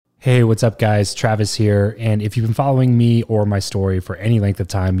Hey, what's up, guys? Travis here. And if you've been following me or my story for any length of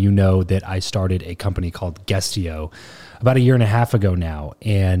time, you know that I started a company called Guestio about a year and a half ago now.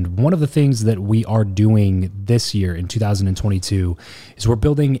 And one of the things that we are doing this year in 2022 is we're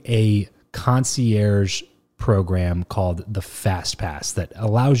building a concierge program called the Fast Pass that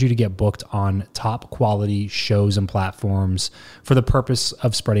allows you to get booked on top quality shows and platforms for the purpose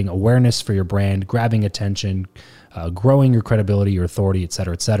of spreading awareness for your brand, grabbing attention, growing your credibility, your authority, et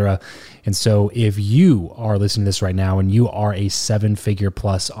cetera, et cetera. And so if you are listening to this right now and you are a 7-figure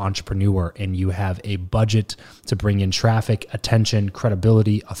plus entrepreneur and you have a budget to bring in traffic, attention,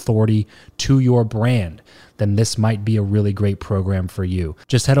 credibility, authority to your brand, then this might be a really great program for you.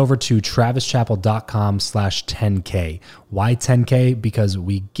 Just head over to travischappell.com/10K. Why 10K? Because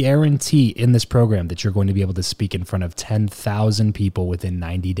we guarantee in this program that you're going to be able to speak in front of 10,000 people within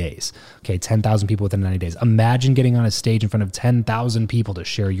 90 days. Okay, 10,000 people within 90 days. Imagine getting on a stage in front of 10,000 people to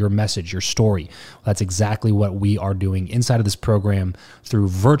share your message, your story. Well, that's exactly what we are doing inside of this program through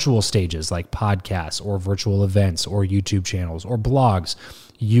virtual stages like podcasts or virtual events or YouTube channels or blogs.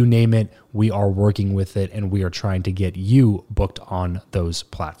 You name it, we are working with it, and we are trying to get you booked on those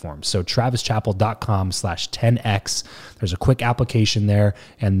platforms. So travischappell.com/10X. There's a quick application there,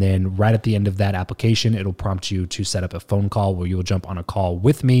 and then right at the end of that application, it'll prompt you to set up a phone call where you'll jump on a call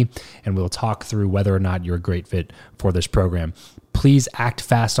with me, and we'll talk through whether or not you're a great fit for this program. Please act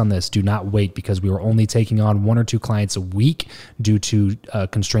fast on this. Do not wait, because we are only taking on 1 or 2 clients a week due to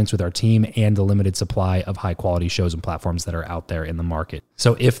constraints with our team and the limited supply of high quality shows and platforms that are out there in the market.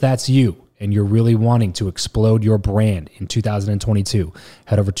 So if that's you and you're really wanting to explode your brand in 2022,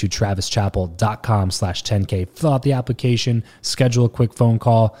 head over to travischappell.com/10K, fill out the application, schedule a quick phone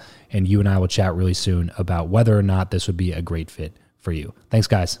call, and you and I will chat really soon about whether or not this would be a great fit for you. Thanks,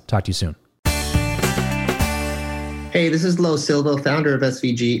 guys. Talk to you soon. Hey, this is Lo Silva, founder of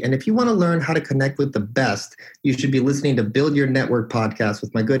SVG. And if you want to learn how to connect with the best, you should be listening to Build Your Network podcast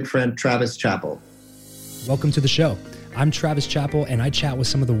with my good friend, Travis Chappell. Welcome to the show. I'm Travis Chappell, and I chat with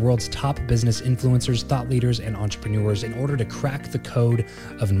some of the world's top business influencers, thought leaders, and entrepreneurs in order to crack the code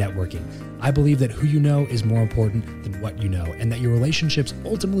of networking. I believe that who you know is more important than what you know, and that your relationships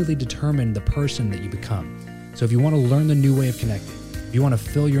ultimately determine the person that you become. So if you want to learn the new way of connecting, if you want to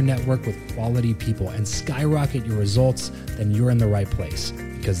fill your network with quality people and skyrocket your results, then you're in the right place,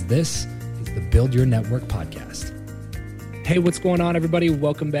 because this is the Build Your Network podcast. Hey, what's going on, everybody?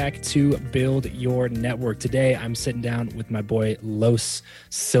 Welcome back to Build Your Network. Today, I'm sitting down with my boy, Los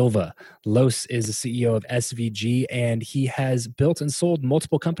Silva. Los is the CEO of SVG, and he has built and sold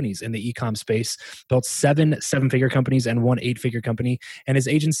multiple companies in the e-com space, built 7 7-figure companies and 1 8-figure company. And his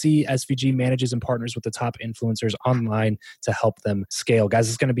agency, SVG, manages and partners with the top influencers online to help them scale. Guys,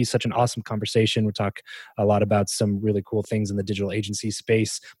 it's going to be such an awesome conversation. We'll talk a lot about some really cool things in the digital agency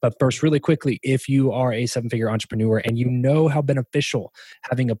space. But first, really quickly, if you are a 7-figure entrepreneur and you know how beneficial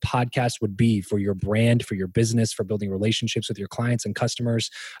having a podcast would be for your brand, for your business, for building relationships with your clients and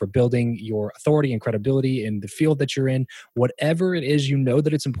customers, for building your authority and credibility in the field that you're in, whatever it is, you know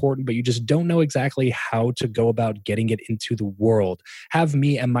that it's important, but you just don't know exactly how to go about getting it into the world. Have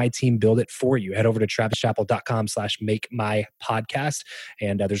me and my team build it for you. Head over to travischappell.com/makemypodcast.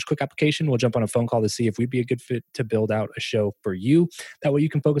 And there's a quick application. We'll jump on a phone call to see if we'd be a good fit to build out a show for you. That way you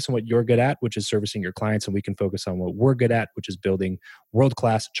can focus on what you're good at, which is servicing your clients, and we can focus on what we're good at, which is building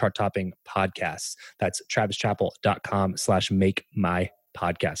world-class chart-topping podcasts. That's travischappell.com/makemypodcast.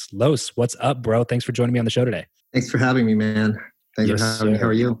 Los, what's up, bro? Thanks for joining me on the show today. Thanks for having me, man. Thanks for having me. How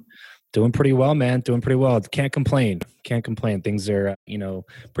are you? Doing pretty well, man. Doing pretty well. Can't complain. Things are,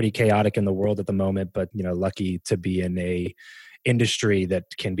 pretty chaotic in the world at the moment, but, lucky to be in a industry that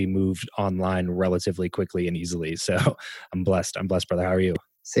can be moved online relatively quickly and easily. So I'm blessed. Brother. How are you?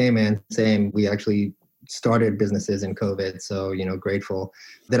 Same, man. Same. We actually started businesses in COVID. So, grateful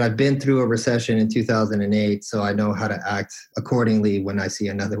that I've been through a recession in 2008. So I know how to act accordingly when I see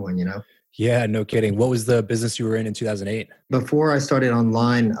another one, Yeah, no kidding. What was the business you were in 2008? Before I started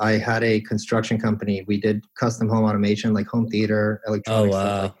online, I had a construction company. We did custom home automation, like home theater, electronics,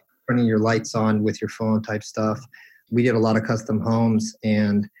 like turning your lights on with your phone type stuff. We did a lot of custom homes,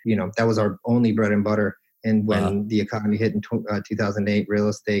 and, that was our only bread and butter. And when the economy hit in 2008, real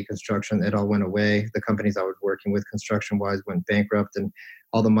estate, construction, it all went away. The companies I was working with construction-wise went bankrupt, and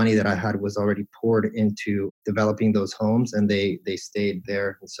all the money that I had was already poured into developing those homes, and they stayed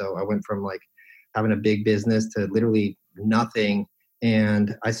there. And so I went from like having a big business to literally nothing.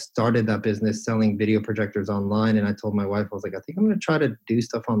 And I started that business selling video projectors online. And I told my wife, I was like, I think I'm going to try to do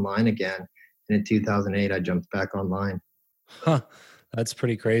stuff online again. And in 2008, I jumped back online. Huh. That's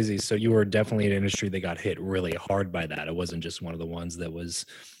pretty crazy. So you were definitely an industry that got hit really hard by that. It wasn't just one of the ones that was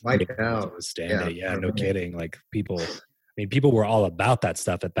wiped out. Stand it. Yeah, no kidding. Like people were all about that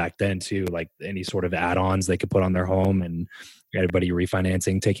stuff back then too. Like any sort of add-ons they could put on their home, and everybody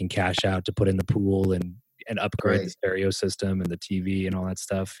refinancing, taking cash out to put in the pool and upgrade the stereo system and the TV and all that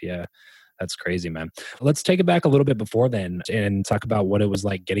stuff. Yeah. That's crazy, man. Let's take it back a little bit before then and talk about what it was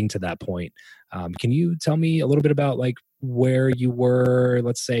like getting to that point. Can you tell me a little bit about like where you were,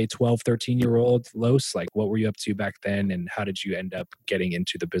 let's say 12, 13-year-old Los? Like what were you up to back then, and how did you end up getting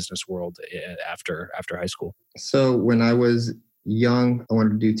into the business world after high school? So when I was young, I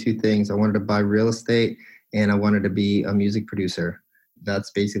wanted to do two things. I wanted to buy real estate and I wanted to be a music producer.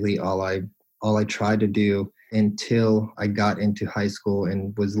 That's basically all I tried to do until I got into high school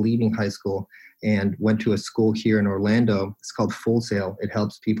and was leaving high school and went to a school here in Orlando. It's called Full Sail. It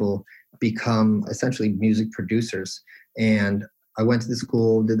helps people become essentially music producers. And I went to the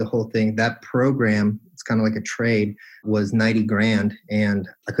school, did the whole thing. That program, it's kind of like a trade, was $90,000 and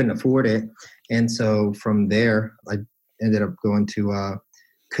I couldn't afford it. And so from there, I ended up going to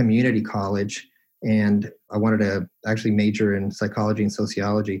community college, and I wanted to actually major in psychology and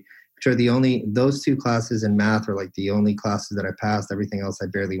sociology. Sure, those two classes in math are like the only classes that I passed. Everything else I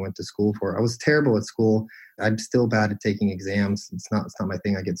barely went to school for. I was terrible at school. I'm still bad at taking exams. It's not my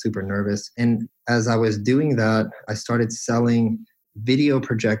thing. I get super nervous. And as I was doing that, I started selling video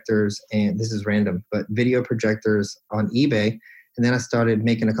projectors, and this is random, but video projectors on eBay. And then I started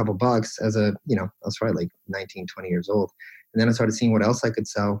making a couple bucks I was probably like 19, 20 years old. And then I started seeing what else I could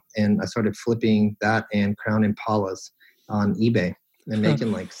sell. And I started flipping that and Crown Impalas on eBay. And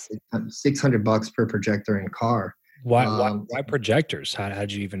making like $600 per projector in car. Why projectors? How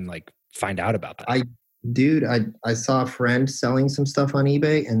did you even like find out about that? I saw a friend selling some stuff on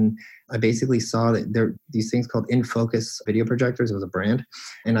eBay, and I basically saw that there these things called InFocus video projectors. It was a brand,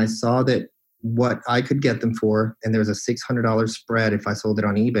 and I saw that what I could get them for, and there was a $600 spread if I sold it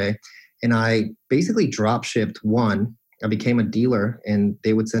on eBay. And I basically drop shipped one. I became a dealer, and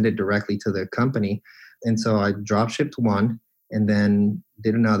they would send it directly to the company. And so I drop shipped one, and then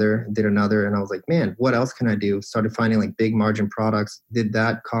did another, and I was like, man, what else can I do? Started finding like big margin products, did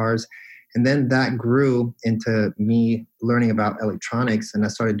that, cars. And then that grew into me learning about electronics, and I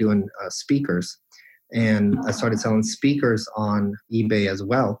started doing speakers. And I started selling speakers on eBay as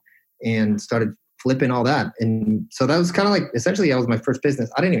well, and started flipping all that. And so that was kind of like, essentially that was my first business.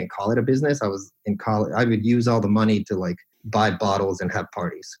 I didn't even call it a business. I was in college. I would use all the money to like buy bottles and have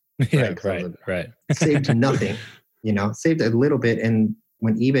parties. Yeah, right. Saved nothing. Saved a little bit. And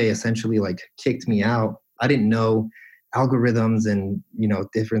when eBay essentially like kicked me out, I didn't know algorithms and,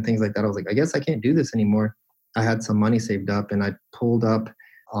 different things like that. I was like, I guess I can't do this anymore. I had some money saved up, and I pulled up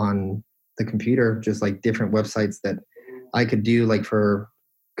on the computer just like different websites that I could do like for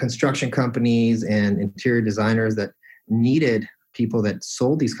construction companies and interior designers that needed people that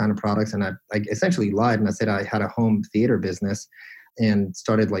sold these kind of products. And I essentially lied, and I said I had a home theater business, and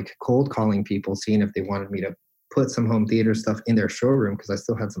started like cold calling people, seeing if they wanted me to put some home theater stuff in their showroom because I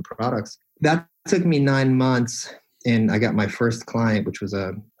still had some products. That took me 9 months, and I got my first client, which was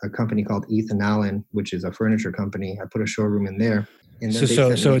a company called Ethan Allen, which is a furniture company. I put a showroom in there. And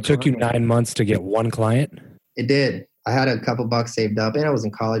so it took you 9 months to get one client? It did. I had a couple bucks saved up, and I was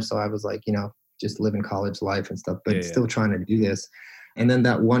in college, so I was like, just living college life and stuff, but still trying to do this. And then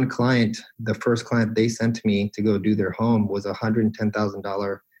that one client, the first client they sent to me to go do their home, was a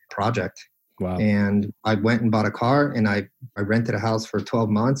 $110,000 project. Wow. And I went and bought a car, and I rented a house for 12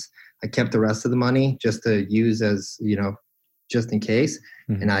 months. I kept the rest of the money just to use as, just in case.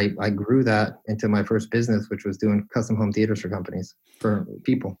 Mm-hmm. And I grew that into my first business, which was doing custom home theaters for companies, for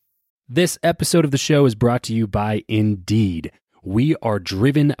people. This episode of the show is brought to you by Indeed. We are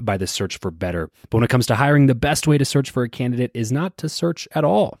driven by the search for better. But when it comes to hiring, the best way to search for a candidate is not to search at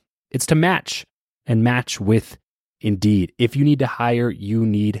all. It's to match, and match with Indeed. If you need to hire, you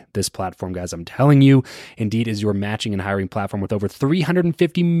need this platform, guys. I'm telling you, Indeed is your matching and hiring platform with over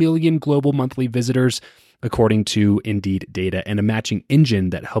 350 million global monthly visitors, according to Indeed data, and a matching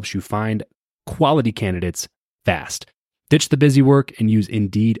engine that helps you find quality candidates fast. Ditch the busy work and use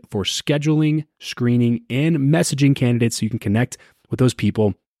Indeed for scheduling, screening, and messaging candidates so you can connect with those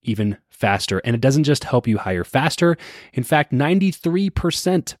people even faster. And it doesn't just help you hire faster. In fact,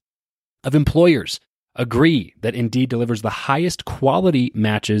 93% of employers agree that Indeed delivers the highest quality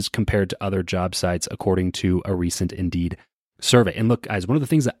matches compared to other job sites, according to a recent Indeed survey. And look, guys, one of the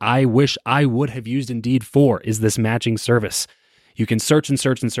things that I wish I would have used Indeed for is this matching service. You can search and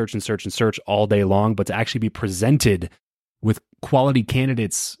search and search and search and search all day long, but to actually be presented with quality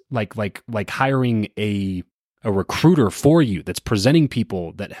candidates, like hiring a a recruiter for you that's presenting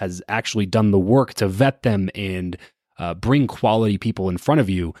people that has actually done the work to vet them and bring quality people in front of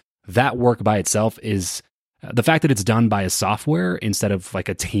you, that work by itself is the fact that it's done by a software instead of like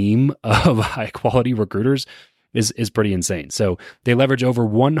a team of high quality recruiters is pretty insane. So they leverage over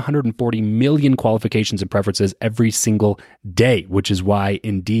 140 million qualifications and preferences every single day, which is why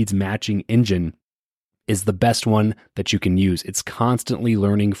Indeed's matching engine is the best one that you can use. It's constantly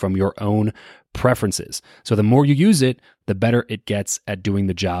learning from your own preferences. So the more you use it, the better it gets at doing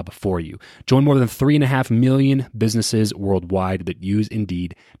the job for you. Join more than 3.5 million businesses worldwide that use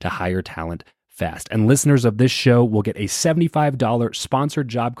Indeed to hire talent fast. And listeners of this show will get a $75 sponsored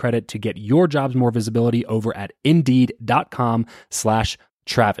job credit to get your jobs more visibility over at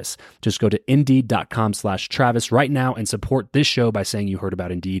Indeed.com/Travis. Just go to Indeed.com/Travis right now and support this show by saying you heard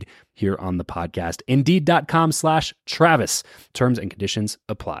about Indeed here on the podcast. Indeed.com/Travis. Terms and conditions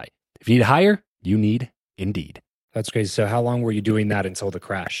apply. If you need to hire, you need Indeed. That's crazy. So how long were you doing that until the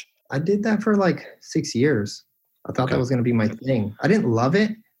crash? I did that for like 6 years. I thought that was going to be my thing. I didn't love it,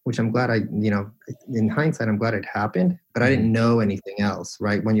 which I'm glad in hindsight, I'm glad it happened, but I didn't know anything else,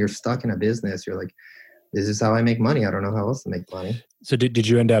 right? When you're stuck in a business, you're like, this is how I make money. I don't know how else to make money. So did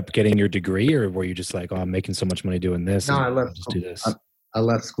you end up getting your degree, or were you just like, oh, I'm making so much money doing this? No, I left. Just do this. I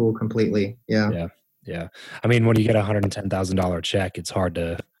left school completely. Yeah. I mean, when you get a $110,000 check, it's hard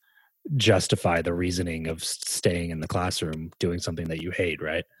to justify the reasoning of staying in the classroom doing something that you hate,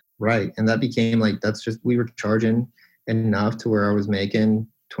 right? Right. And that became like, we were charging enough to where I was making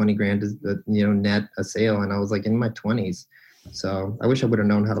 20 grand, net a sale. And I was like in my 20s. So I wish I would have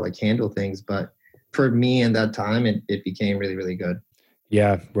known how to like handle things. But for me in that time, it became really, really good.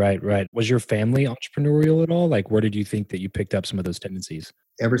 Yeah. Right. Was your family entrepreneurial at all? Like, where did you think that you picked up some of those tendencies?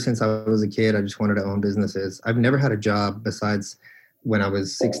 Ever since I was a kid, I just wanted to own businesses. I've never had a job besides when I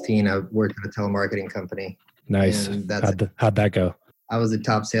was 16, I worked at a telemarketing company. Nice. How'd that go? I was the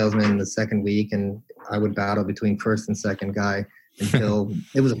top salesman in the second week, and I would battle between first and second guy until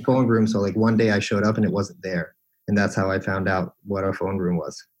it was a phone room. So like one day I showed up and it wasn't there. And that's how I found out what our phone room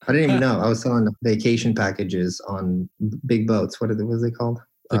was. I didn't even know. I was selling vacation packages on big boats. What are they called?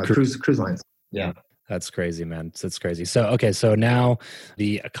 Cruise lines. Yeah. That's crazy, man. That's crazy. So now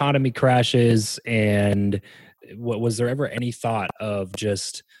the economy crashes, and was there ever any thought of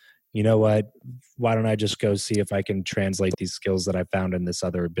just, you know what, why don't I just go see if I can translate these skills that I found in this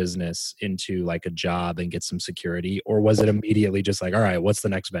other business into like a job and get some security? Or was it immediately just like, all right, what's the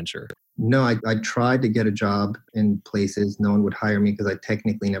next venture? No, I tried to get a job in places. No one would hire me because I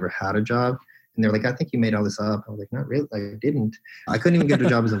technically never had a job. And they're like, I think you made all this up. I was like, not really. I didn't. I couldn't even get a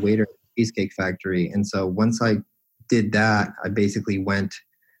job as a waiter at a cheesecake factory. And so once I did that, I basically went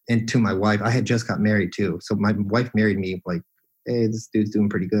into my wife. I had just got married too. So my wife married me like, hey, this dude's doing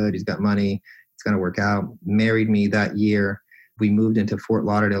pretty good. He's got money. It's going to work out. Married me that year. We moved into Fort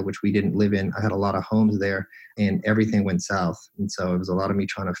Lauderdale, which we didn't live in. I had a lot of homes there and everything went south. And so it was a lot of me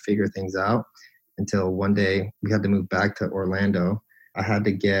trying to figure things out until one day we had to move back to Orlando. I had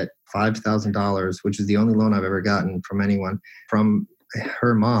to get $5,000, which is the only loan I've ever gotten from anyone, from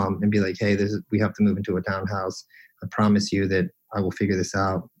her mom, and be like, hey, we have to move into a townhouse. I promise you that I will figure this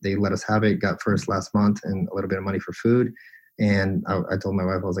out. They let us have it, got first last month and a little bit of money for food. And I told my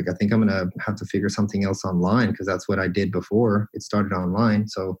wife, I was like, I think I'm going to have to figure something else online because that's what I did before. It started online.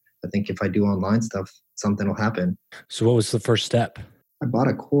 So I think if I do online stuff, something will happen. So what was the first step? I bought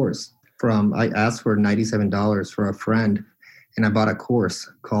a course I asked for $97 for a friend. And I bought a course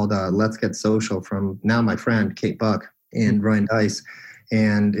called Let's Get Social from now my friend, Kate Buck and Ryan Dice.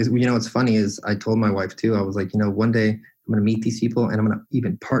 And what's funny is I told my wife too, I was like, one day I'm going to meet these people and I'm going to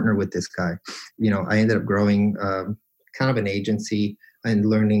even partner with this guy. I ended up growing kind of an agency and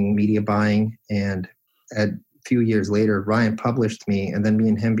learning media buying. And a few years later, Ryan published me, and then me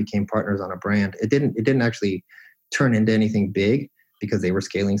and him became partners on a brand. It didn't actually turn into anything big because they were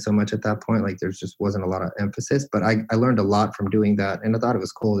scaling so much at that point. Like there just wasn't a lot of emphasis, but I learned a lot from doing that. And I thought it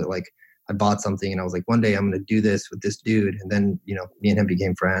was cool that like I bought something and I was like, one day I'm going to do this with this dude. And then, me and him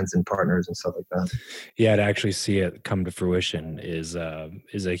became friends and partners and stuff like that. Yeah. To actually see it come to fruition is a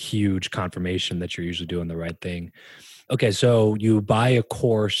huge confirmation that you're usually doing the right thing. Okay. So you buy a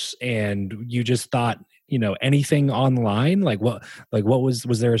course and you just thought, anything online? What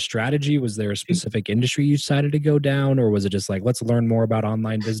was there a strategy? Was there a specific industry you decided to go down? Or was it just like, let's learn more about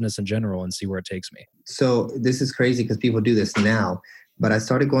online business in general and see where it takes me? So this is crazy because people do this now, but I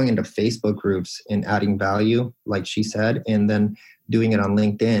started going into Facebook groups and adding value, like she said, and then doing it on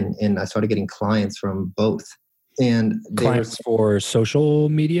LinkedIn. And I started getting clients from both. And clients for social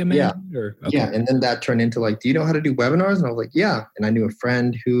media management? Yeah. Okay. Yeah. And then that turned into like, do you know how to do webinars? And I was like, yeah. And I knew a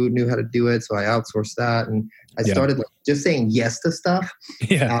friend who knew how to do it. So I outsourced that. And I started like just saying yes to stuff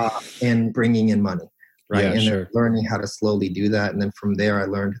and bringing in money. Right. And then learning how to slowly do that. And then from there, I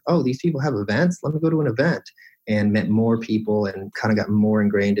learned, oh, these people have events. Let me go to an event, and met more people and kind of got more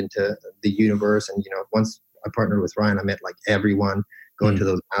ingrained into the universe. And, once I partnered with Ryan, I met like everyone, going to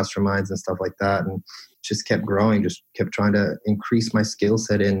those masterminds and stuff like that. And just kept growing, just kept trying to increase my skill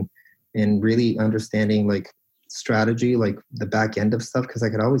set in really understanding like strategy, like the back end of stuff. Cause I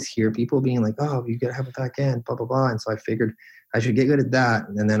could always hear people being like, oh, you gotta have a back end, blah, blah, blah. And so I figured I should get good at that.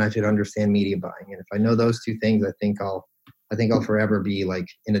 And then I should understand media buying. And if I know those two things, I think I'll forever be like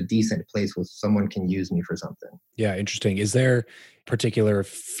in a decent place where someone can use me for something. Yeah. Interesting. Is there particular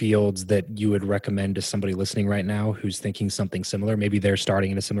fields that you would recommend to somebody listening right now who's thinking something similar? Maybe they're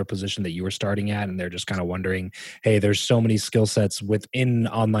starting in a similar position that you were starting at, and they're just kind of wondering, hey, there's so many skill sets within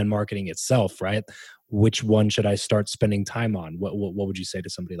online marketing itself, right? Which one should I start spending time on? What would you say to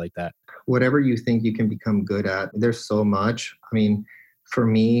somebody like that? Whatever you think you can become good at. There's so much. I mean, for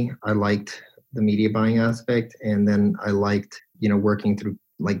me, I liked the media buying aspect. And then I liked, working through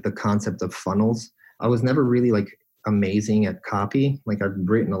like the concept of funnels. I was never really like amazing at copy. Like I've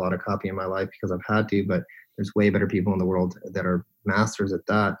written a lot of copy in my life because I've had to, but there's way better people in the world that are masters at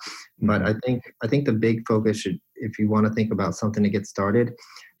that. But I think the big focus should, if you want to think about something to get started,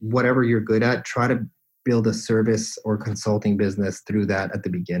 whatever you're good at, try to build a service or consulting business through that at the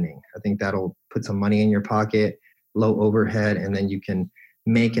beginning. I think that'll put some money in your pocket, low overhead, and then you can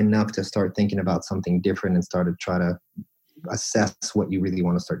make enough to start thinking about something different and start to try to assess what you really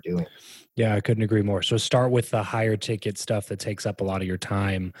want to start doing. Yeah, I couldn't agree more. So start with the higher ticket stuff that takes up a lot of your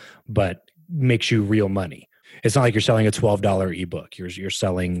time, but makes you real money. It's not like you're selling a $12 ebook. You're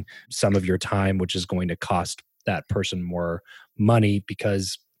selling some of your time, which is going to cost that person more money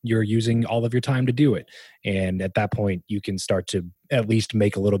because you're using all of your time to do it. And at that point, you can start to at least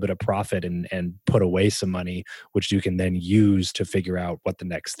make a little bit of profit and put away some money, which you can then use to figure out what the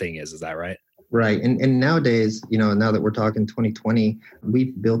next thing is. Is that right? Right. And nowadays, now that we're talking 2020,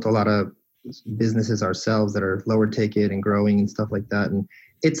 we've built a lot of businesses ourselves that are lower ticket and growing and stuff like that. And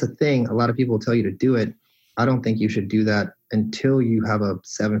it's a thing. A lot of people tell you to do it. I don't think you should do that until you have a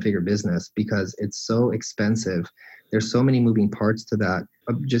 7-figure business because it's so expensive. There's so many moving parts to that.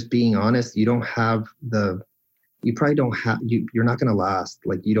 Just being honest, you're not going to last.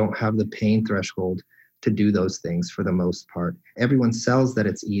 Like you don't have the pain threshold to do those things for the most part. Everyone sells that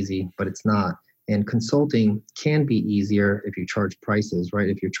it's easy, but it's not. And consulting can be easier if you charge prices, right?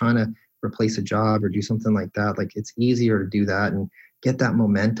 If you're trying to replace a job or do something like that, like it's easier to do that and get that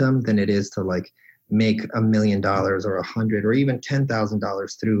momentum than it is to like make $1 million or $100 or even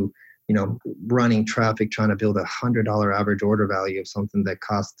 $10,000 through, running traffic, trying to build $100 average order value of something that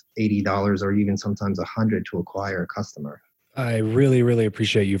costs $80 or even sometimes $100 to acquire a customer. I really, really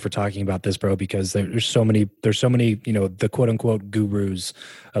appreciate you for talking about this, bro, because there's so many, the quote unquote gurus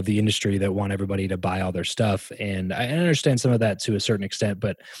of the industry that want everybody to buy all their stuff. And I understand some of that to a certain extent,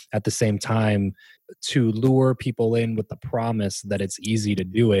 but at the same time, to lure people in with the promise that it's easy to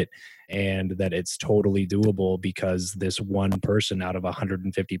do it and that it's totally doable because this one person out of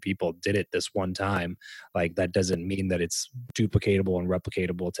 150 people did it this one time, like that doesn't mean that it's duplicatable and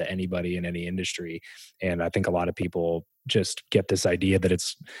replicatable to anybody in any industry. And I think a lot of people just get this idea that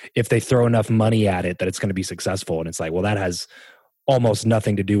it's, if they throw enough money at it, that it's going to be successful. And it's like, well, that has almost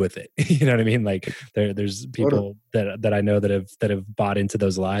nothing to do with it. You know what I mean? Like there's people that I know that have bought into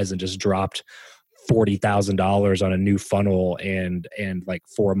those lies and just dropped $40,000 on a new funnel and like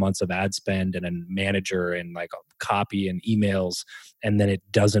 4 months of ad spend and a manager and like copy and emails, and then it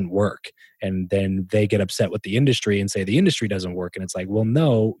doesn't work. And then they get upset with the industry and say the industry doesn't work. And it's like, well,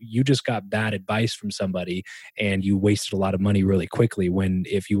 no, you just got bad advice from somebody and you wasted a lot of money really quickly. When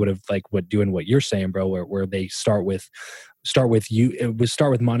if you would have like doing what you're saying, bro, where they start with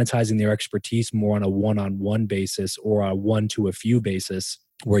monetizing their expertise more on a one-on-one basis or a one to a few basis,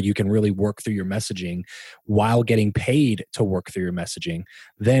 where you can really work through your messaging while getting paid to work through your messaging.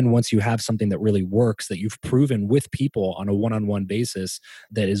 Then once you have something that really works, that you've proven with people on a one-on-one basis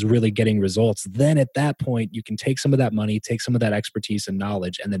that is really getting results, then at that point you can take some of that money, take some of that expertise and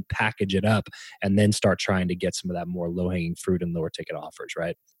knowledge, and then package it up and then start trying to get some of that more low-hanging fruit and lower ticket offers,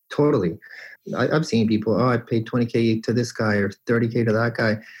 right? Totally. I've seen people, I paid $20K to this guy or $30K to that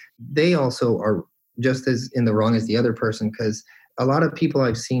guy. They also are just as in the wrong as the other person, because a lot of people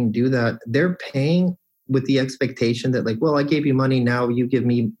I've seen do that, they're paying with the expectation that like, well, I gave you money, now you give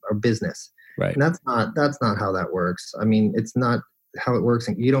me a business. Right. And that's not how that works. I mean, it's not how it works.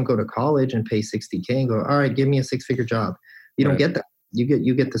 And you don't go to college and pay $60K and go, all right, give me a 6-figure job. You don't get that.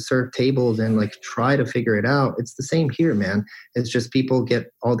 You get to serve tables and like try to figure it out. It's the same here, man. It's just people get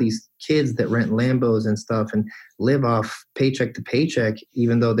all these kids that rent Lambos and stuff and live off paycheck to paycheck,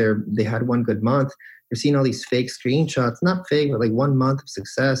 even though they had one good month. You're seeing all these fake screenshots, not fake, but like 1 month of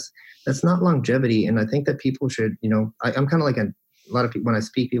success. That's not longevity. And I think that people should, I'm kind of like a lot of people, when I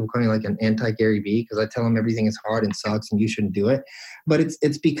speak, people call me like an anti-Gary Vee, because I tell them everything is hard and sucks and you shouldn't do it. But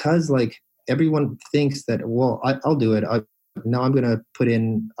it's because like everyone thinks that, well, I'll do it. Now I'm going to put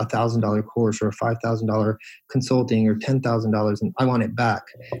in $1,000 course or a $5,000 consulting or $10,000 and I want it back.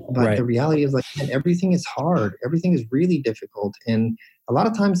 But the reality is like, man, everything is hard. Everything is really difficult. And a lot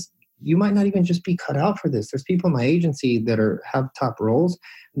of times you might not even just be cut out for this. There's people in my agency that have top roles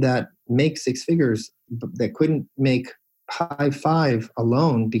that make 6 figures that couldn't make high 5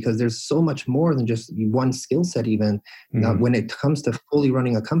 alone, because there's so much more than just one skill set even when it comes to fully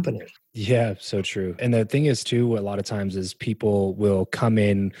running a company. Yeah, so true. And the thing is too, a lot of times is people will come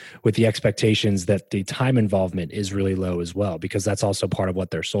in with the expectations that the time involvement is really low as well, because that's also part of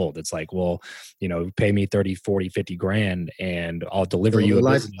what they're sold. It's like, well, pay me 30, 40, 50 grand and I'll deliver you a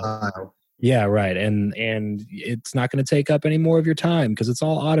lifestyle. Yeah, right. And it's not going to take up any more of your time because it's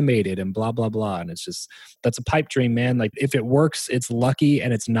all automated and blah, blah, blah. And it's just, that's a pipe dream, man. Like if it works, it's lucky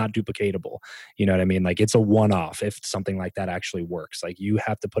and it's not duplicatable. You know what I mean? Like it's a one-off if something like that actually works. Like you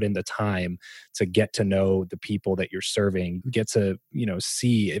have to put in the time to get to know the people that you're serving, get to,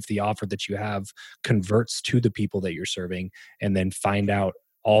 see if the offer that you have converts to the people that you're serving, and then find out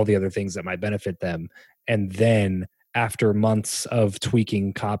all the other things that might benefit them. And then after months of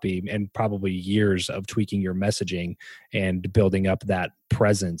tweaking copy and probably years of tweaking your messaging and building up that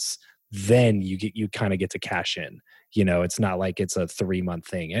presence, then you kind of get to cash in. It's not like it's a 3-month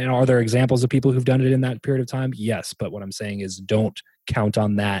thing. And are there examples of people who've done it in that period of time? Yes. But what I'm saying is don't count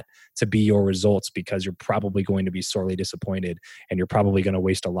on that to be your results, because you're probably going to be sorely disappointed and you're probably going to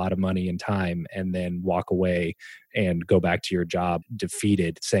waste a lot of money and time and then walk away and go back to your job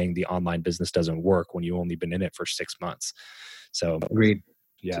defeated, saying the online business doesn't work when you've only been in it for 6 months. So agreed.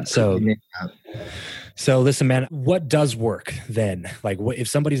 Yeah. So listen, man, what does work then? Like if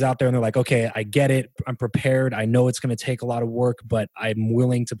somebody's out there and they're like, okay, I get it. I'm prepared. I know it's going to take a lot of work, but I'm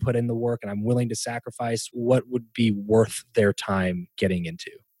willing to put in the work and I'm willing to sacrifice. What would be worth their time getting into?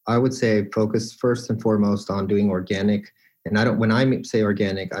 I would say focus first and foremost on doing organic. And when I say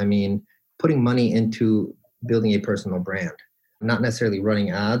organic, I mean putting money into building a personal brand, not necessarily running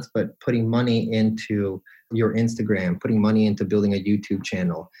ads, but putting money into your Instagram, putting money into building a YouTube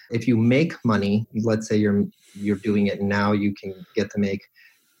channel. If you make money, let's say you're doing it now, you can get to make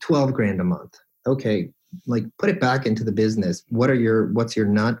 12 grand a month. Okay, like put it back into the business. What's your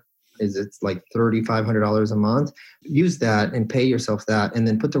nut? Is it's like $3,500 a month? Use that and pay yourself that, and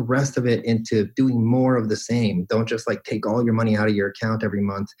then put the rest of it into doing more of the same. Don't just like take all your money out of your account every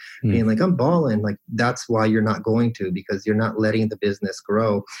month, being like, I'm balling. Like that's why you're not going to, because you're not letting the business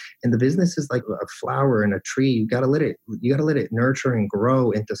grow. And the business is like a flower and a tree. You gotta let it nurture and grow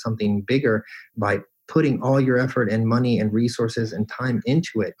into something bigger by putting all your effort and money and resources and time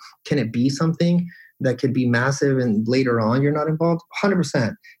into it. Can it be something that could be massive and later on you're not involved?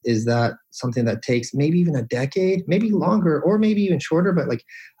 100%. Is that something that takes maybe even a decade, maybe longer, or maybe even shorter, but like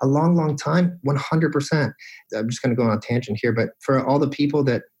a long, long time? 100%. I'm just going to go on a tangent here, but for all the people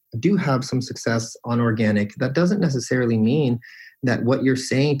that do have some success on organic, that doesn't necessarily mean that what you're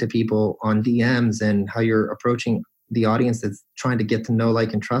saying to people on DMs and how you're approaching the audience that's trying to get to know,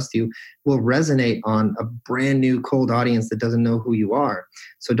 like, and trust you will resonate on a brand new cold audience that doesn't know who you are.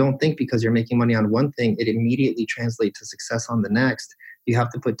 So don't think because you're making money on one thing, it immediately translates to success on the next. You have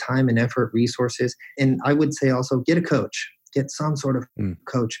to put time and effort, resources. And I would say also get a coach, get some sort of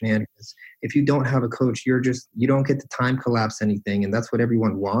coach, man. Because if you don't have a coach, you don't get to time collapse anything. And that's what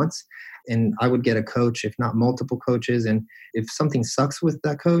everyone wants. And I would get a coach, if not multiple coaches. And if something sucks with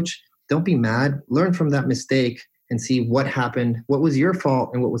that coach, don't be mad. Learn from that mistake and see what happened, what was your fault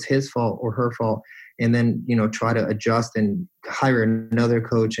and what was his fault or her fault. And then, try to adjust and hire another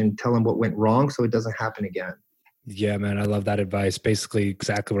coach and tell them what went wrong so it doesn't happen again. Yeah, man, I love that advice. Basically,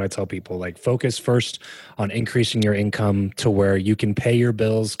 exactly what I tell people, like focus first on increasing your income to where you can pay your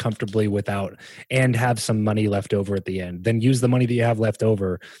bills comfortably and have some money left over at the end. Then use the money that you have left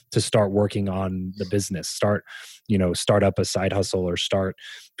over to start working on the business. Start, start up a side hustle or start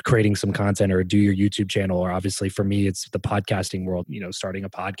creating some content or do your YouTube channel. Or obviously for me, it's the podcasting world, starting a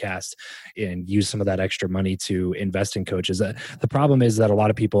podcast and use some of that extra money to invest in coaches. The problem is that a lot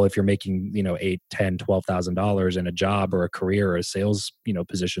of people, if you're making, $8, $10, $12,000 in a job or a career or a sales,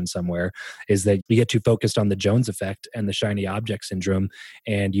 position somewhere, is that you get too focused on the Jones effect and the shiny object syndrome.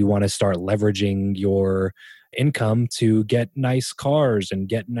 And you want to start leveraging your income to get nice cars and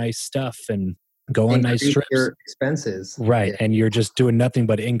get nice stuff and go on nice trips. Your expenses. Right. Yeah. And you're just doing nothing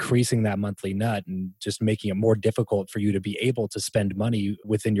but increasing that monthly nut and just making it more difficult for you to be able to spend money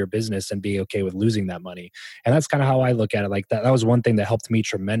within your business and be okay with losing that money. And that's kind of how I look at it. Like that was one thing that helped me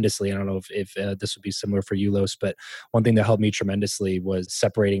tremendously. I don't know if this would be similar for you, Los, but one thing that helped me tremendously was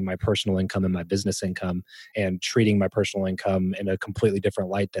separating my personal income and my business income and treating my personal income in a completely different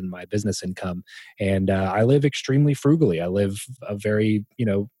light than my business income. And I live extremely frugally. I live a very,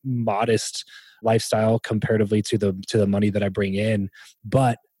 modest lifestyle comparatively to the money that I bring in.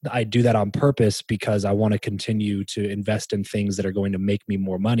 But I do that on purpose because I want to continue to invest in things that are going to make me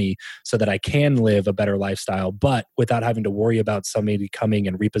more money so that I can live a better lifestyle, but without having to worry about somebody coming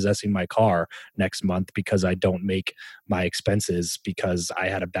and repossessing my car next month because I don't make my expenses because I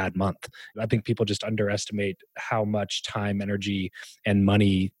had a bad month. I think people just underestimate how much time, energy, and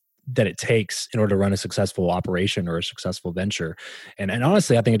money that it takes in order to run a successful operation or a successful venture. And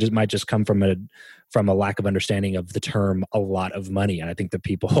honestly, I think it might just come from a lack of understanding of the term "a lot of money." And I think that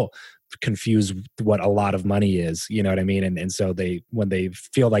people confuse what a lot of money is, you know what I mean? And so when they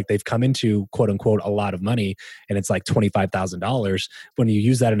feel like they've come into quote unquote a lot of money and it's like $25,000, when you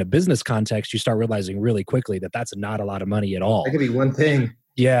use that in a business context, you start realizing really quickly that that's not a lot of money at all. That could be one thing.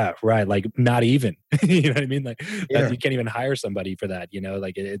 Yeah, right. Like not even, you know what I mean? Like you can't even hire somebody for that,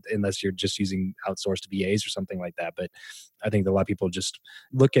 unless you're just using outsourced VAs or something like that. But I think that a lot of people just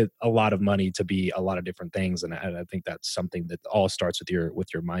look at a lot of money to be a lot of different things. And I think that's something that all starts with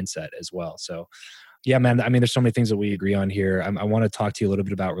your mindset as well. So yeah, man. I mean, there's so many things that we agree on here. I want to talk to you a little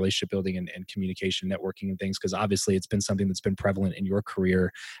bit about relationship building and communication, networking and things, because obviously it's been something that's been prevalent in your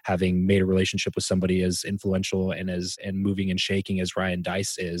career, having made a relationship with somebody as influential and moving and shaking as Ryan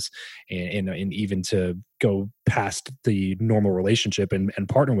Deiss is, and even to go past the normal relationship and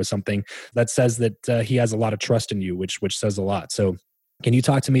partner with something that says that he has a lot of trust in you, which says a lot. So can you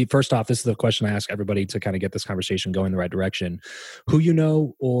talk to me? First off, this is the question I ask everybody to kind of get this conversation going in the right direction. Who you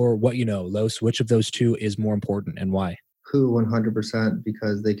know or what you know, Los, which of those two is more important and why? Who 100%,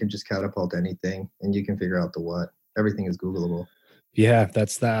 because they can just catapult anything and you can figure out the what. Everything is Googleable. Yeah,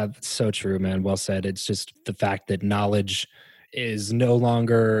 that's so true, man. Well said. It's just the fact that knowledge is no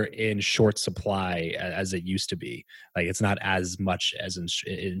longer in short supply as it used to be. Like it's not as much as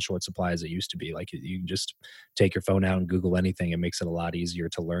in short supply as it used to be. Like you can just take your phone out and Google anything. It makes it a lot easier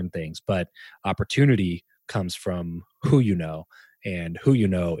to learn things. But opportunity comes from who you know. And who you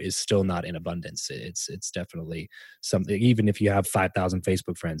know is still not in abundance. It's definitely something. Even if you have 5,000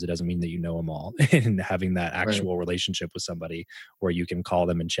 Facebook friends, it doesn't mean that you know them all. And having that actual relationship with somebody where you can call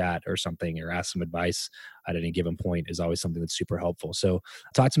them and chat or something or ask some advice at any given point is always something that's super helpful. So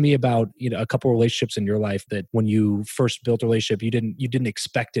talk to me about a couple of relationships in your life that when you first built a relationship, you didn't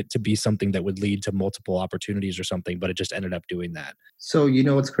expect it to be something that would lead to multiple opportunities or something, but it just ended up doing that. So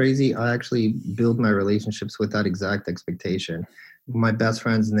what's crazy? I actually build my relationships with that exact expectation. My best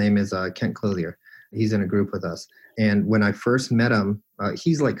friend's name is Kent Clothier. He's in a group with us. And when I first met him,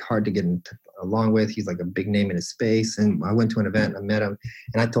 he's like hard to get along with. He's like a big name in his space. And I went to an event and I met him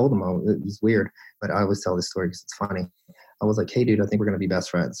and I told him, it was weird, but I always tell this story because it's funny. I was like, hey, dude, I think we're going to be best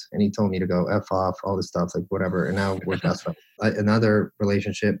friends. And he told me to go F off, all this stuff, like whatever. And now we're best friends. Another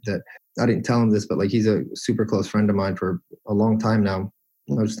relationship that I didn't tell him this, but like he's a super close friend of mine for a long time now.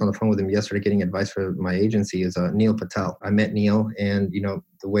 I was just on the phone with him yesterday getting advice for my agency is Neil Patel. I met Neil and,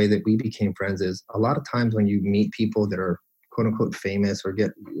 the way that we became friends is a lot of times when you meet people that are quote unquote famous or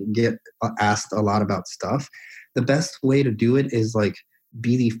get asked a lot about stuff, the best way to do it is like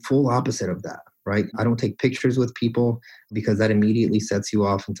be the full opposite of that. Right? I don't take pictures with people because that immediately sets you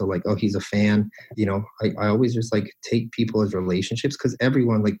off into like, oh, he's a fan. I always just like take people as relationships because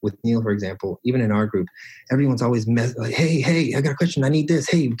everyone, like with Neil, for example, even in our group, everyone's always like, hey, I got a question. I need this.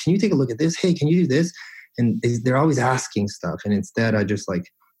 Hey, can you take a look at this? Hey, can you do this? And they're always asking stuff. And instead I just like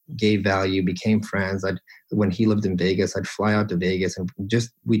gave value, became friends. When he lived in Vegas, I'd fly out to Vegas and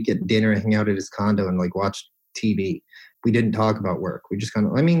we'd get dinner and hang out at his condo and like watch TV. We didn't talk about work. We just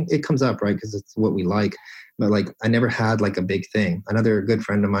it comes up, right? Because it's what we like. But like, I never had like a big thing. Another good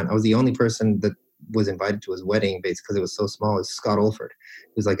friend of mine, I was the only person that was invited to his wedding based because it was so small, is Scott Olford.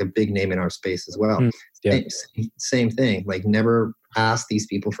 He was like a big name in our space as well. Yeah. Same thing. Like never asked these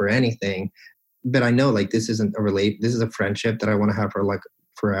people for anything. but I know like this isn't this is a friendship that I want to have for like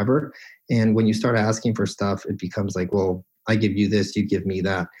forever. And when you start asking for stuff, it becomes like, well, I give you this, you give me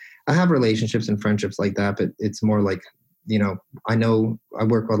that. I have relationships and friendships like that, but it's more like, I know I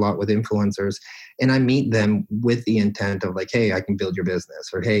work a lot with influencers and I meet them with the intent of like, hey, I can build your business,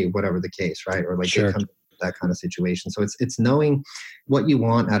 or hey, whatever the case, right? Or like sure. They come to that kind of situation. So it's knowing what you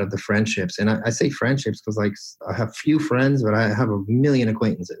want out of the friendships. And I say friendships because like I have few friends, but I have a million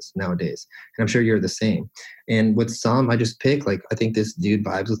acquaintances nowadays. And I'm sure you're the same. And with some, I just pick like, I think this dude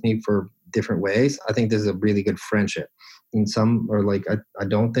vibes with me for different ways. I think this is a really good friendship. And some are like, I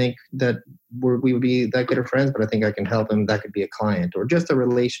don't think that we would be that good of friends, but I think I can help him. That could be a client or just a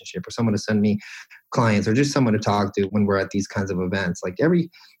relationship or someone to send me clients or just someone to talk to when we're at these kinds of events. Like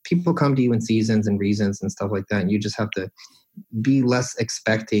people come to you in seasons and reasons and stuff like that. And you just have to be less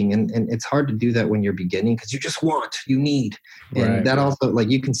expecting. And it's hard to do that when you're beginning because you need. And that also like,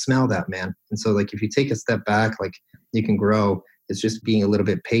 you can smell that, man. And so like, if you take a step back, like you can grow. It's just being a little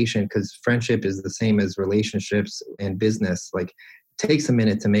bit patient because friendship is the same as relationships and business. Like it takes a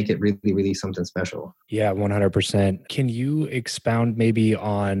minute to make it really, really something special. Yeah, 100%. Can you expound maybe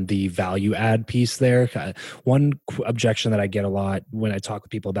on the value add piece there? One objection that I get a lot when I talk with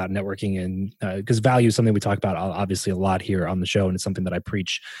people about networking, and because value is something we talk about obviously a lot here on the show, and it's something that I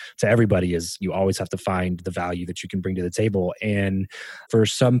preach to everybody, is you always have to find the value that you can bring to the table. And for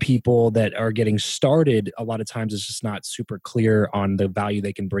some people that are getting started, a lot of times it's just not super clear on the value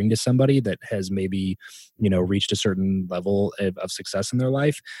they can bring to somebody that has maybe, reached a certain level of success in their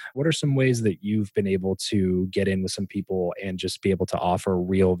life. What are some ways that you've been able to get in with some people and just be able to offer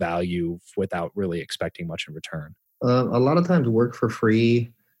real value without really expecting much in return? A lot of times work for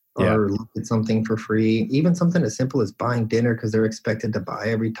free or look at something for free, even something as simple as buying dinner because they're expected to buy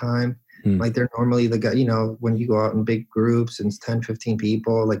every time. Like they're normally the guy, when you go out in big groups and it's 10, 15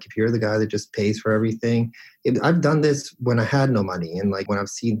 people, like if you're the guy that just pays for everything. I've done this when I had no money and like when I've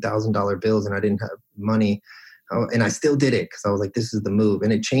seen $1,000 bills and I didn't have money. And I still did it because I was like, this is the move.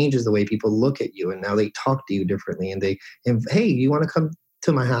 And it changes the way people look at you. And now they talk to you differently. And hey, you want to come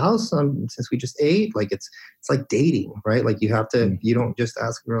to my house since we just ate? Like it's like dating, right? Like you have to, you don't just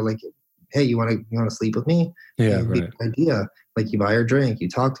ask a girl like, hey, you want to sleep with me? Yeah, right. Idea. Like you buy her drink, you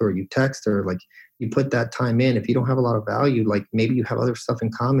talk to her, you text her, like you put that time in. If you don't have a lot of value, like maybe you have other stuff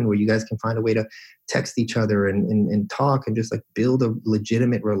in common where you guys can find a way to text each other and talk and just like build a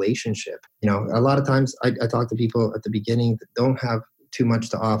legitimate relationship. A lot of times I talk to people at the beginning that don't have too much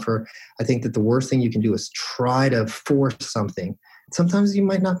to offer. I think that the worst thing you can do is try to force something. Sometimes you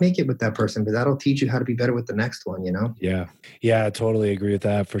might not make it with that person, but that'll teach you how to be better with the next one, Yeah. Yeah, I totally agree with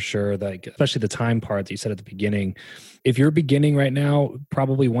that for sure. Like, especially the time part that you said at the beginning. If you're beginning right now,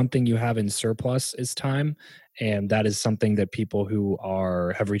 probably one thing you have in surplus is time. And that is something that people who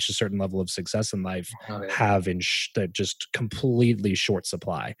have reached a certain level of success in life have in that just completely short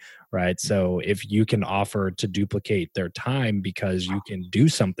supply, right? So if you can offer to duplicate their time because you can do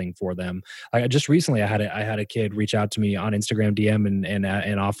something for them. Like just recently, I had a kid reach out to me on Instagram DM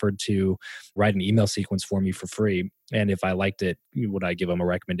and offered to write an email sequence for me for free. And if I liked it, would I give him a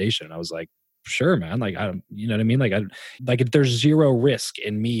recommendation? I was like, sure, man. Like, you know what I mean? Like if there's zero risk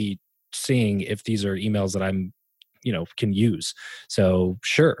in me seeing if these are emails that I'm, can use. So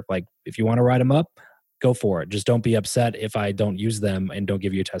sure, like if you want to write them up, go for it. Just don't be upset if I don't use them and don't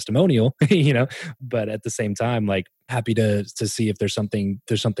give you a testimonial, but at the same time, like happy to see if there's something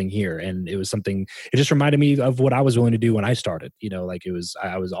here. And it just reminded me of what I was willing to do when I started, like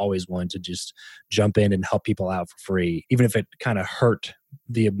I was always willing to just jump in and help people out for free, even if it kind of hurt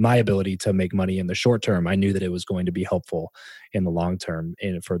my ability to make money in the short term. I knew that it was going to be helpful in the long term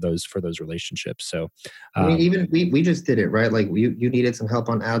and for those relationships. So, I mean, even we just did it, right? Like you needed some help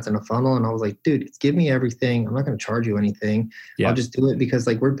on ads and a funnel. And I was like, dude, give me everything. I'm not going to charge you anything. Yeah. I'll just do it because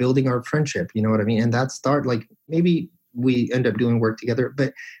like we're building our friendship, you know what I mean? And that like maybe we end up doing work together,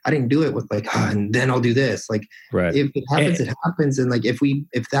 but I didn't do it with like, and then I'll do this. Like right. If it happens, it happens. And like,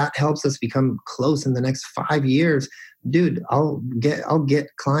 if that helps us become close in the next 5 years, dude, I'll get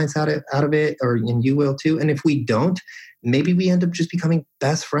clients out of it, and you will too. And if we don't, maybe we end up just becoming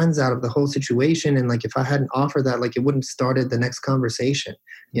best friends out of the whole situation. And like, if I hadn't offered that, like it wouldn't started the next conversation,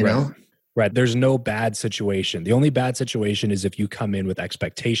 you know? Right. There's no bad situation. The only bad situation is if you come in with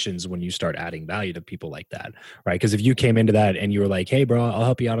expectations when you start adding value to people like that, right? Because if you came into that and you were like, hey, bro, I'll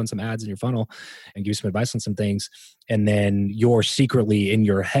help you out on some ads in your funnel and give you some advice on some things. And then you're secretly in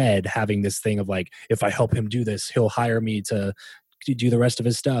your head having this thing of like, if I help him do this, he'll hire me to do the rest of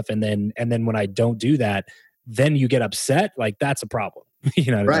his stuff. And then when I don't do that, then you get upset. Like that's a problem.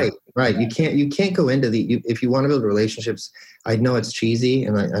 You know what I mean? Right. You can't go into if you want to build relationships. I know it's cheesy,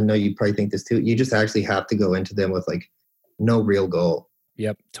 and I know you probably think this too. You just actually have to go into them with like no real goal.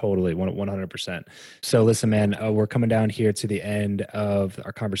 Yep, totally, 100%. So listen, man, we're coming down here to the end of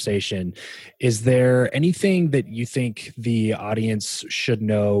our conversation. Is there anything that you think the audience should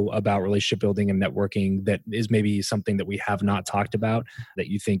know about relationship building and networking that is maybe something that we have not talked about, that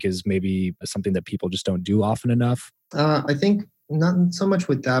you think is maybe something that people just don't do often enough? I think not so much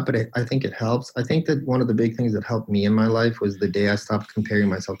with that, but I think it helps. I think that one of the big things that helped me in my life was the day I stopped comparing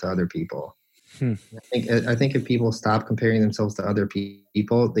myself to other people. I think if people stop comparing themselves to other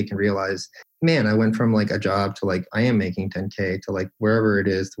people, they can realize, man, I went from like a job to like, I am making 10K to like wherever it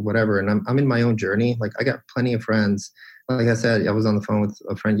is to whatever. And I'm in my own journey. Like I got plenty of friends. Like I said, I was on the phone with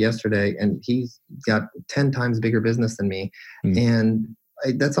a friend yesterday and he's got 10 times bigger business than me. And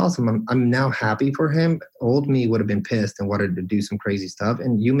that's awesome. I'm now happy for him. Old me would have been pissed and wanted to do some crazy stuff.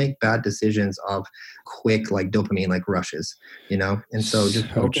 And you make bad decisions of quick, like dopamine, like rushes, you know? And so just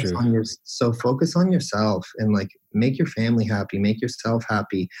focus on yourself and like make your family happy, make yourself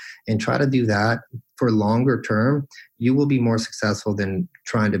happy, and try to do that for longer term. You will be more successful than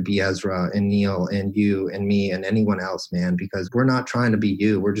trying to be Ezra and Neil and you and me and anyone else, man, because we're not trying to be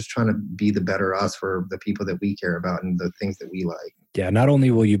you. We're just trying to be the better us for the people that we care about and the things that we like. Yeah, not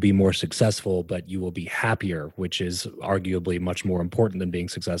only will you be more successful, but you will be happier, which is arguably much more important than being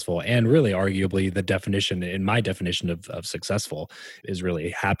successful. And really, arguably, the definition, in my definition of successful, is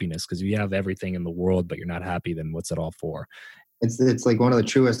really happiness. Because if you have everything in the world, but you're not happy, then what's it all for? It's like one of the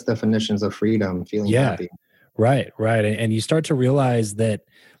truest definitions of freedom, feeling happy. Right. And you start to realize that,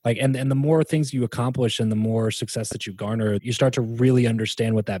 like, and the more things you accomplish and the more success that you garner, you start to really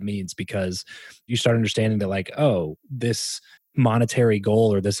understand what that means, because you start understanding that, like, oh, this monetary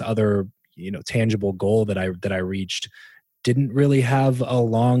goal or this other, tangible goal that I reached didn't really have a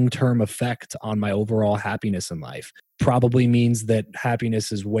long-term effect on my overall happiness in life. Probably means that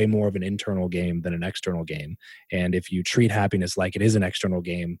happiness is way more of an internal game than an external game. And if you treat happiness like it is an external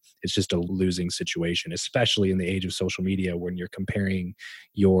game, it's just a losing situation, especially in the age of social media when you're comparing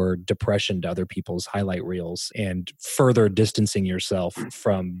your depression to other people's highlight reels and further distancing yourself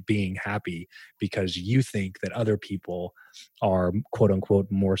from being happy because you think that other people are quote unquote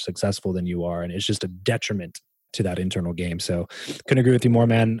more successful than you are. And it's just a detriment to that internal game. So couldn't agree with you more,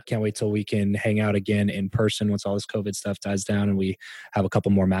 man. Can't wait till we can hang out again in person once all this COVID stuff dies down and we have a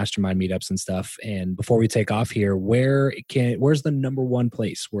couple more mastermind meetups and stuff. And before we take off here, where's the number one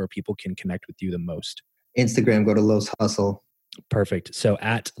place where people can connect with you the most? Instagram, go to Los Hustle. Perfect. So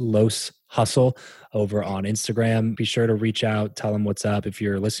at Los Hustle over on Instagram, be sure to reach out, tell them what's up. If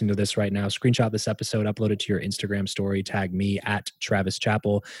you're listening to this right now, screenshot this episode, upload it to your Instagram story, tag me at Travis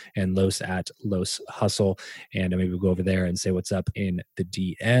Chappell and Los at Los Hustle. And maybe we'll go over there and say what's up in the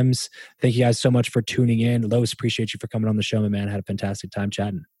DMs. Thank you guys so much for tuning in. Los, appreciate you for coming on the show, my man. Had a fantastic time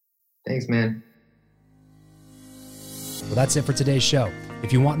chatting. Thanks, man. Well, that's it for today's show.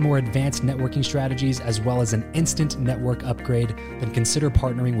 If you want more advanced networking strategies as well as an instant network upgrade, then consider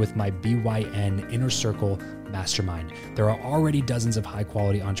partnering with my BYN Inner Circle Mastermind. There are already dozens of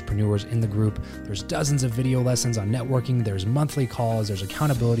high-quality entrepreneurs in the group. There's dozens of video lessons on networking. There's monthly calls. There's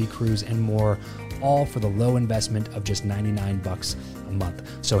accountability crews and more, all for the low investment of just $99 a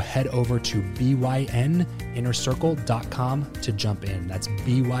month. So head over to byninnercircle.com to jump in. That's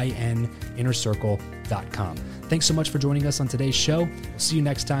byninnercircle.com. Thanks so much for joining us on today's show. We'll see you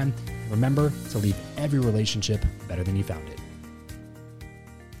next time. Remember to leave every relationship better than you found it.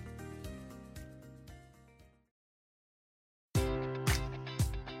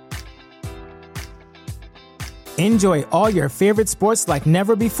 Enjoy all your favorite sports like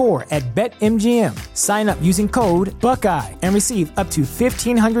never before at BetMGM. Sign up using code Buckeye and receive up to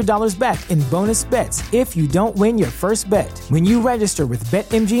 $1,500 back in bonus bets if you don't win your first bet. When you register with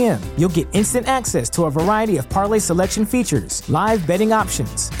BetMGM, you'll get instant access to a variety of parlay selection features, live betting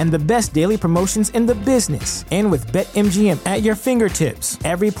options, and the best daily promotions in the business. And with BetMGM at your fingertips,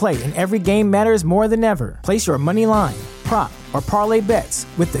 every play and every game matters more than ever. Place your money line, prop, or parlay bets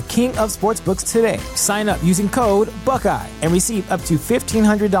with the king of sportsbooks today. Sign up using code Buckeye and receive up to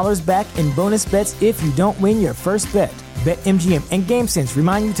 $1,500 back in bonus bets if you don't win your first bet. BetMGM and GameSense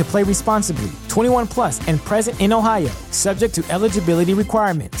remind you to play responsibly. 21 plus and present in Ohio, subject to eligibility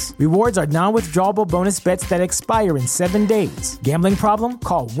requirements. Rewards are non-withdrawable bonus bets that expire in 7 days. Gambling problem?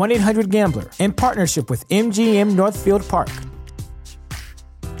 Call 1-800-GAMBLER in partnership with MGM Northfield Park.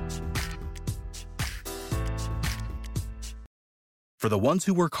 For the ones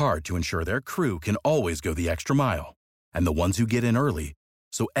who work hard to ensure their crew can always go the extra mile, and the ones who get in early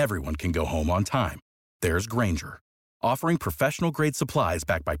so everyone can go home on time, there's Grainger, offering professional-grade supplies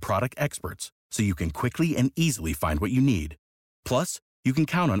backed by product experts so you can quickly and easily find what you need. Plus, you can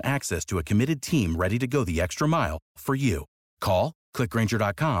count on access to a committed team ready to go the extra mile for you. Call, click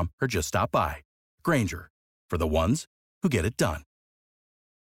Grainger.com, or just stop by. Grainger, for the ones who get it done.